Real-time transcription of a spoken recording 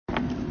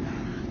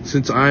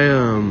since I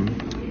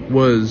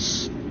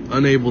was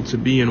unable to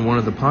be in one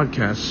of the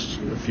podcasts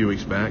a few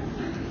weeks back,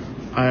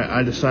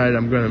 I decided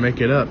I'm going to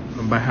make it up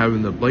by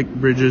having the Blake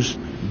Bridges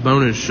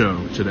bonus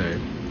show today.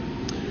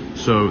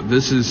 So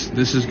this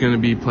is going to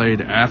be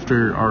played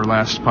after our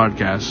last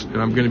podcast,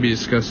 and I'm going to be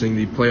discussing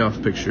the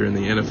playoff picture in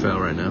the NFL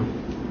right now.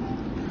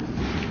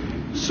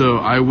 So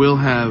I will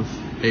have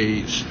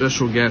a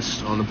special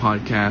guest on the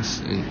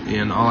podcast,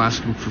 and I'll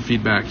ask him for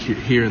feedback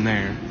here and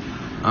there.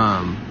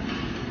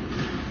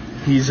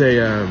 He's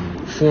a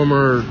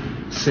former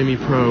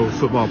semi-pro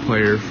football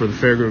player for the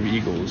Fairgrove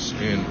Eagles.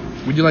 And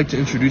would you like to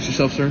introduce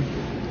yourself, sir?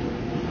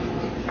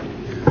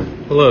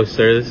 Hello,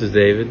 sir. This is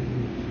David.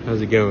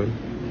 How's it going?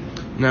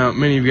 Now,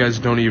 many of you guys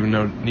don't even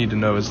need to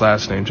know his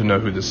last name to know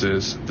who this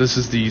is. This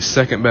is the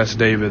second best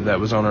David that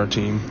was on our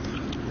team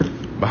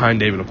behind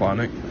David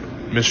Aplonic,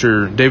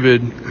 Mr.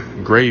 David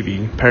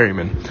Gravy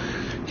Perryman.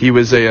 He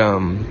was a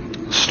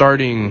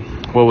starting,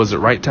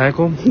 right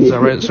tackle? Is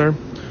that right, sir?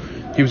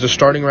 He was a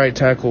starting right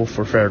tackle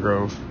for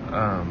Fairgrove.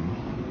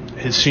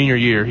 His senior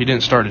year, he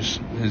didn't start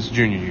his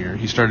junior year.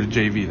 He started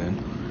JV then.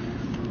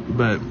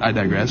 But I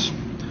digress.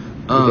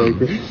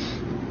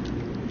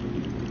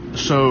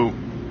 So,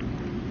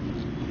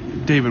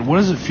 David, what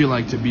does it feel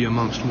like to be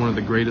amongst one of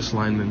the greatest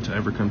linemen to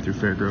ever come through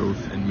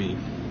Fairgrove and me?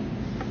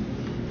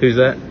 Who's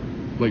that?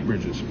 Blake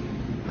Bridges.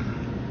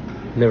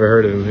 Never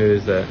heard of him. Who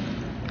is that?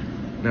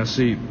 Now,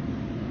 see,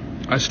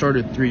 I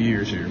started 3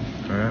 years here,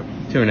 all right?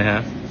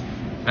 2.5.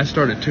 I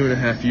started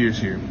 2.5 years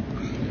here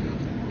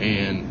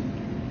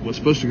and was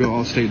supposed to go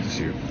All-State this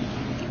year.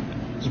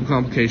 Some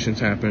complications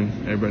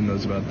happened. Everybody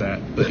knows about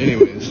that. But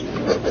anyways,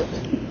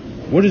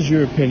 what is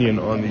your opinion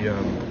on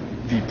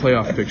the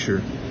playoff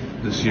picture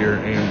this year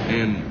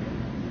and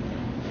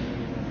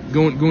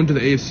going to the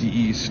AFC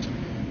East?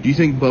 Do you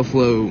think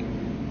Buffalo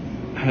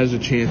has a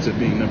chance at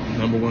being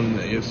number one in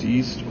the AFC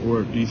East,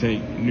 or do you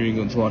think New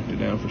England's locked it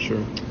down for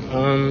sure?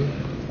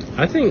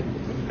 I think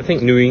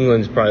New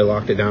England's probably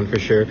locked it down for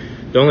sure.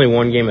 They're only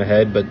one game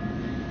ahead, but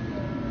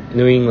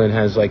New England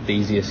has like the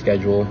easiest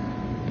schedule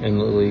in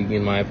the league,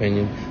 in my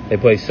opinion. They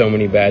play so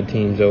many bad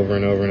teams over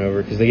and over and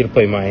over because they get to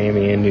play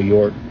Miami and New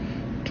York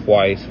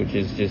twice, which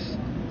is just,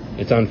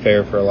 it's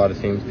unfair for a lot of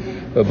teams.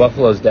 But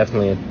Buffalo's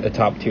definitely a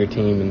top-tier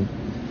team, and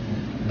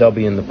they'll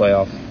be in the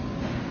playoff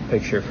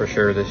picture for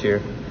sure this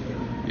year.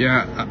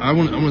 Yeah, I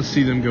want to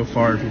see them go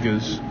far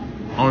because,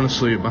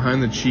 honestly,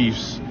 behind the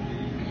Chiefs,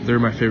 they're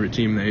my favorite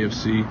team in the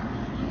AFC.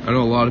 I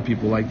know a lot of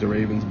people like the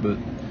Ravens, but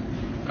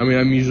I mean,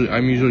 I'm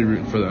usually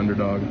rooting for the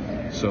underdog.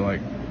 So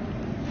like,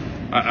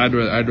 I'd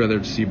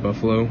rather see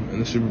Buffalo in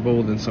the Super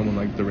Bowl than someone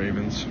like the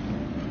Ravens.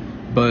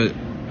 But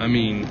I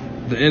mean,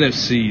 the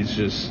NFC is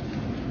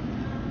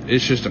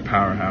just a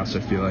powerhouse. I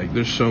feel like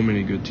there's so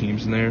many good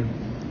teams in there,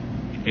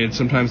 and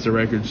sometimes the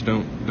records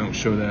don't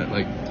show that.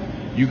 Like,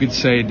 you could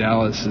say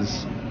Dallas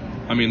is,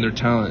 I mean, their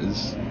talent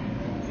is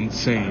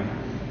insane.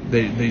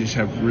 They just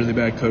have really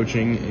bad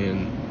coaching,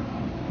 and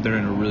they're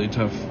in a really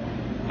tough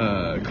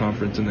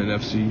conference in the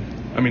NFC.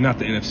 I mean, not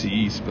the NFC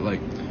East, but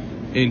like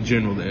in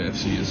general, the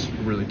NFC is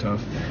really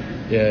tough.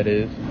 Yeah, it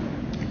is.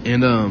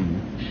 And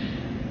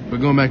but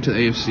going back to the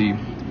AFC,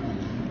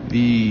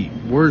 the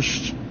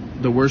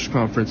worst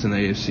conference in the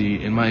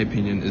AFC, in my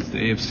opinion, is the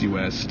AFC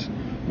West,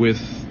 with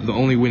the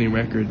only winning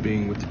record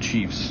being with the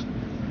Chiefs,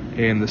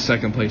 and the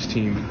second place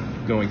team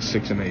going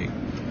 6-8.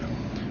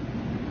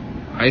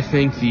 I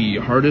think the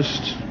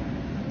hardest,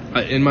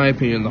 in my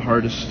opinion, the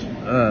hardest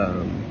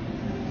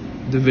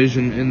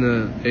division in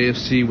the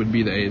AFC would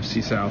be the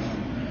AFC South,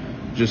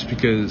 just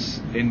because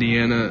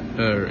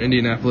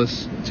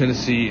Indianapolis,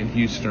 Tennessee, and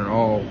Houston are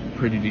all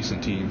pretty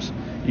decent teams,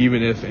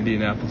 even if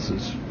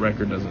Indianapolis's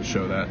record doesn't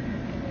show that.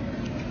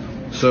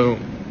 So,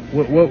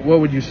 what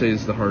would you say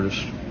is the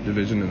hardest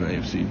division in the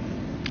AFC?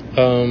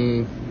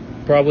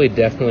 Probably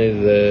definitely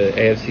the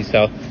AFC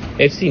South.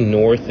 AFC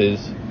North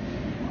is,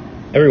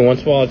 every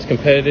once in a while it's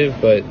competitive,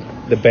 but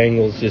the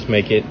Bengals just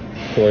make it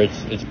to where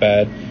it's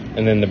bad,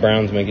 and then the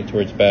Browns make it to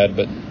where it's bad.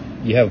 But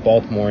you have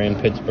Baltimore and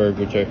Pittsburgh,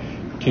 which are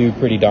two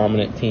pretty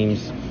dominant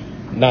teams.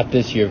 Not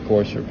this year, of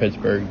course, for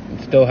Pittsburgh.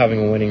 Still having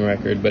a winning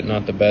record, but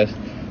not the best.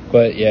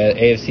 But yeah,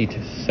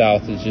 AFC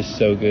South is just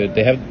so good.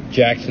 They have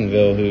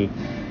Jacksonville, who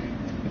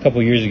a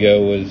couple years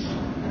ago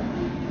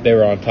they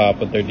were on top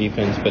with their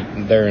defense, but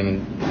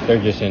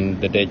they're just in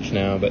the ditch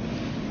now. But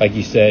like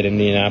you said,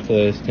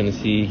 Indianapolis,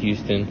 Tennessee,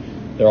 Houston,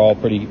 they're all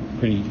pretty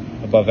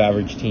above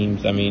average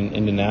teams. I mean,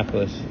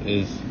 Indianapolis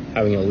is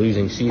having a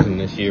losing season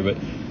this year, but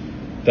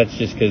that's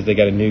just because they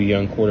got a new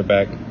young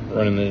quarterback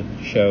running the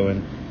show,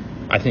 and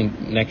I think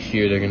next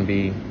year they're going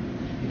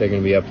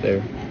to be up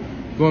there.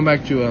 Going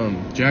back to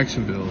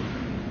Jacksonville,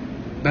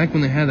 back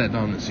when they had that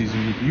dominant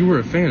season, you were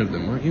a fan of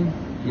them, weren't you?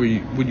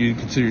 Would you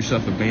consider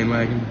yourself a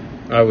bandwagon?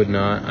 I would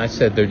not. I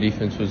said their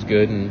defense was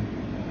good, and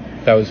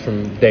that was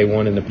from day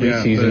one in the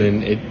preseason,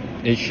 and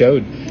it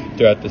showed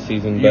throughout the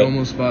season. You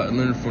almost bought a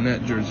Leonard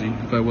Fournette jersey,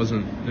 if I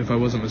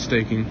wasn't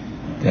mistaken.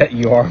 That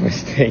you are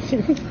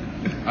mistaken.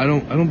 I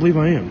don't believe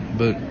I am.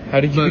 But how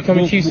did you become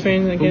a Chiefs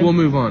fan again? But we'll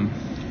move on.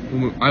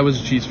 I was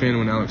a Chiefs fan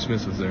when Alex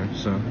Smith was there,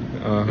 so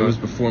it was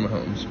before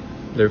Mahomes.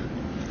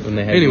 When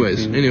they had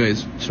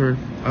Anyways, sir,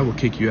 I will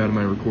kick you out of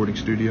my recording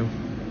studio.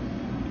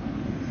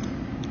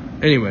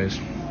 Anyways,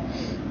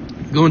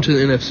 going to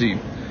the NFC.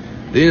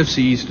 The NFC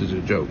East is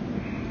a joke.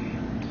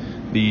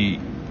 The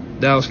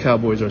Dallas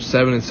Cowboys are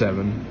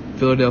 7-7.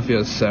 Philadelphia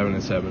is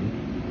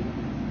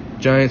 7-7.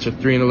 Giants are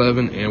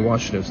 3-11, and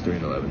Washington's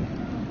 3-11.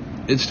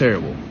 It's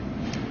terrible.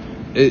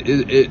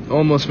 It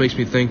almost makes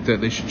me think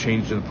that they should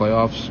change the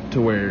playoffs to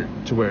where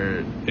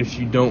if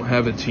you don't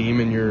have a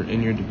team in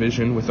your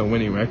division with a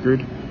winning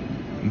record,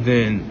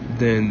 then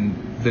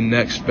the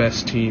next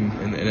best team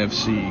in the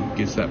NFC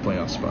gets that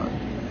playoff spot.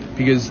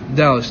 Because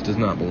Dallas does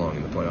not belong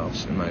in the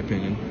playoffs, in my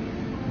opinion.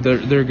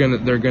 They're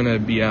gonna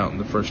be out in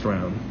the first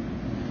round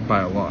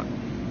by a lot.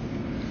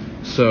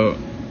 So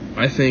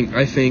I think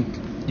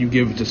you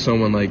give it to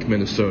someone like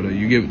Minnesota.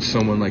 You give it to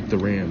someone like the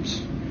Rams.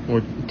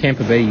 Or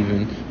Tampa Bay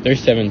even. They're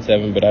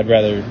 7-7, but I'd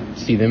rather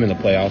see them in the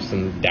playoffs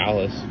than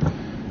Dallas.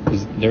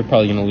 Because they're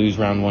probably going to lose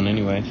round one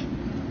anyways.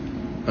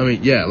 I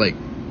mean, yeah, like,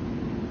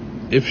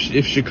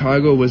 if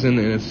Chicago was in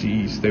the NFC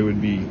East, they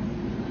would be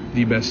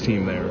the best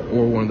team there,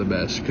 or one of the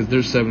best, because they're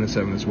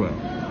 7-7 as well.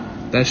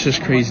 That's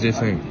just crazy to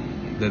think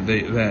that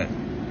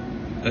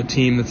a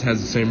team that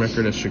has the same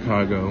record as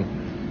Chicago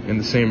and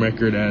the same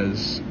record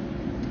as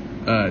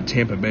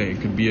Tampa Bay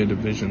could be a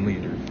division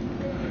leader.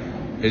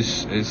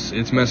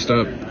 It's messed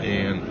up,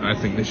 and I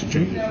think they should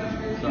change it.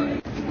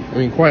 I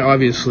mean, quite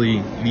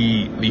obviously,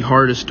 the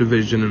hardest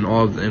division in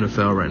all of the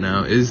NFL right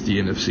now is the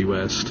NFC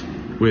West,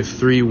 with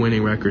 3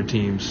 winning record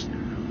teams: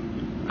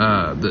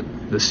 the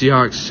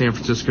Seahawks, San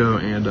Francisco,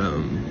 and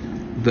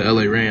the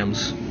LA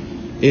Rams.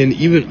 And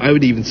I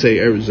would even say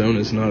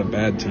Arizona's not a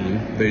bad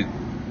team.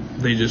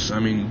 They just, I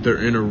mean, they're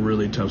in a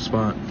really tough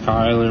spot.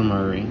 Kyler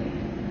Murray.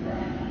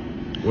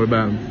 What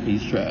about him?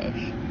 He's trash.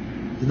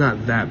 He's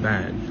not that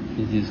bad.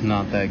 He's just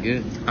not that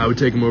good. I would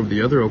take him over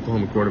the other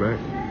Oklahoma quarterback.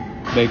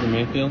 Baker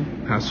Mayfield?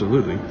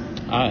 Absolutely.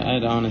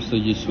 I'd honestly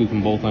just sweep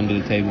them both under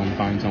the table and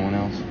find someone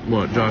else.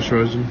 What, Josh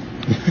Rosen?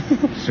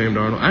 Sam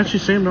Darnold? Actually,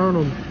 Sam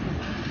Darnold,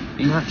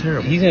 he's not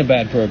terrible. He's in a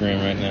bad program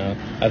right now.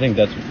 I think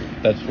that's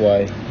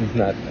why he's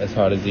not as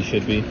hot as he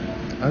should be.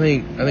 I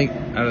think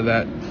out of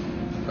that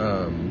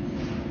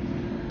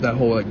that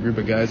whole group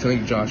of guys, I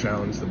think Josh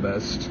Allen's the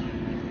best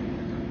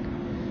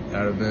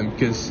out of them,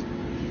 because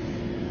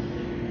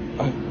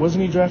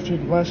wasn't he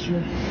drafted last year?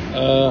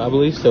 I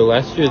believe so.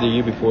 Last year, the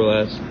year before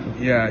last.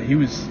 Yeah,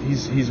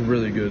 he's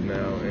really good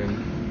now,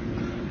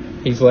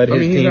 and he's led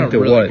his team to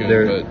really what?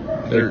 Good,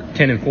 they're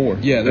 10-4.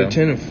 Yeah, they're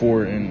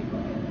 10-4, and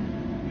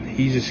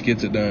he just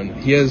gets it done.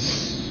 He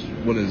has,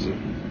 what is it?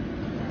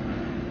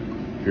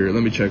 Here,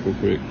 let me check real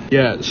quick.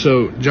 Yeah,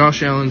 so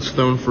Josh Allen's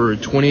thrown for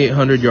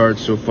 2,800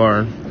 yards so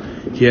far.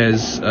 He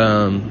has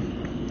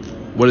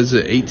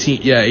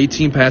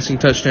 18 passing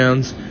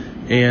touchdowns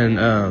and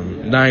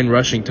 9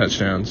 rushing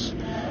touchdowns.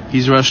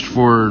 He's rushed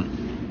for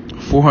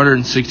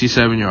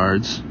 467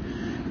 yards,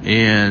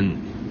 and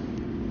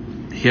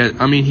he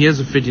has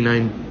a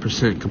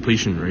 59%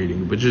 completion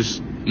rating, which is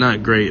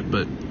not great,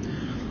 but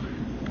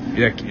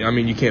yeah, I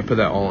mean, you can't put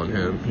that all on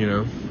him, you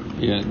know.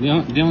 Yeah,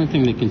 the only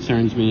thing that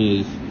concerns me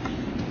is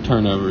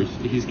turnovers.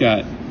 He's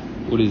got 9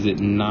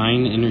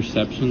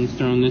 interceptions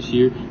thrown this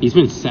year. He's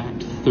been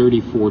sacked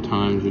 34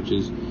 times, which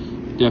is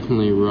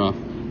definitely rough.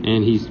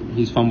 And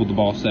he's fumbled the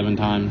ball 7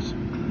 times,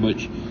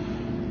 which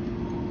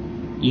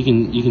you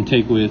can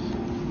take with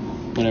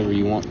whatever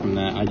you want from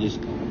that. I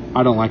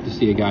don't like to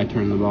see a guy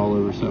turn the ball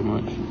over so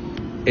much.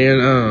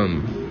 And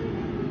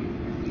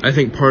I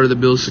think part of the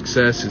Bills'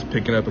 success is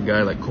picking up a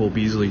guy like Cole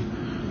Beasley.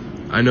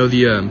 I know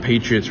the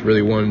Patriots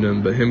really wanted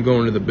him, but him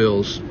going to the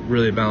Bills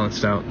really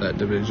balanced out that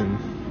division,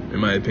 in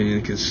my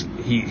opinion, because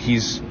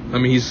he's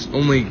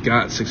only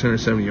got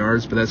 670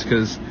 yards, but that's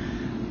because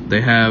they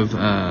have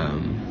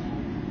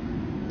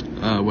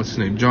what's his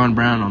name, John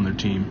Brown on their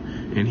team,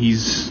 and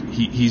he's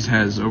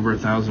has over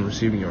 1,000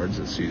 receiving yards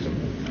this season.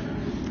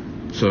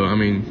 So I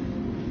mean,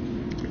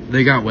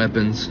 they got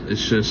weapons.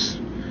 It's just,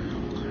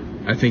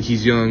 I think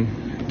he's young.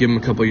 Give him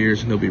a couple of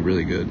years and he'll be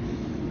really good.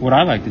 What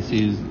I like to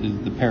see is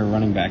the pair of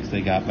running backs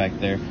they got back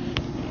there.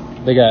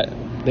 They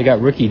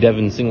got rookie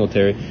Devin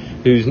Singletary,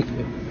 who's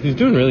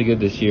doing really good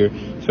this year,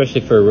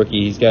 especially for a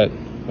rookie. He's got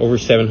over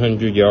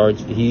 700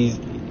 yards. He's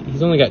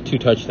only got 2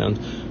 touchdowns,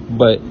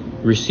 but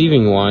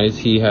receiving wise,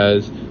 he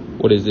has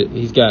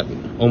he's got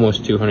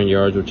almost 200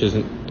 yards, which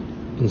isn't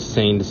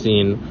insane to see,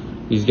 and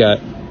he's got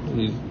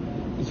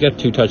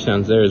 2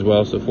 touchdowns there as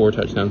well, so 4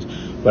 touchdowns.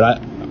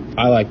 But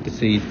I like to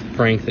see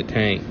Frank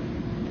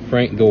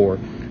Gore.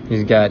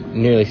 He's got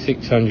nearly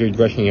 600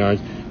 rushing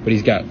yards, but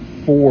he's got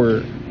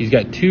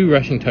 2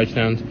 rushing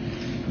touchdowns,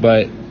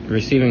 but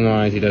receiving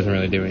wise, he doesn't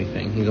really do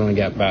anything. He's only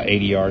got about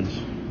 80 yards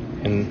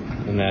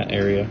in that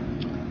area.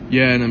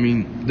 Yeah, and I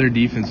mean, their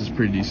defense is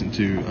pretty decent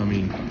too. I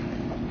mean,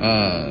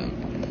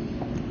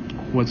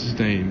 what's his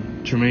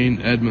name?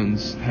 Tremaine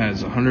Edmonds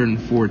has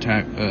 104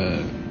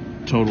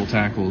 total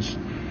tackles,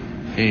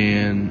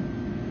 and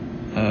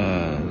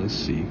let's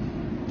see.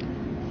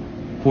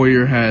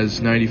 Hoyer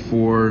has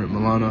 94.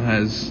 Milano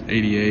has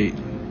 88,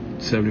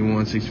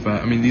 71,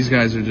 65. I mean, these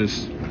guys are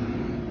just,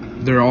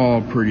 they're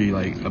all pretty,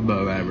 like,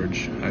 above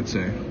average, I'd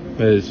say.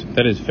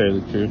 That is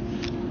fairly true.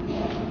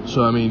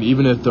 So, I mean,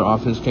 even if their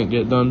offense can't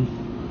get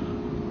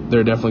done,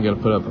 they're definitely going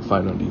to put up a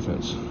fight on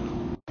defense.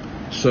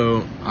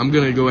 So, I'm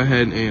going to go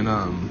ahead and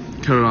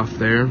cut it off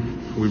there.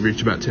 We've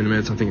reached about 10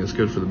 minutes. I think that's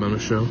good for the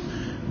bonus show.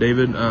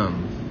 David,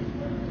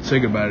 say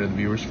goodbye to the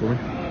viewers for me.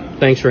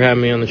 Thanks for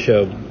having me on the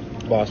show,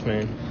 boss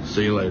man.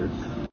 See you later.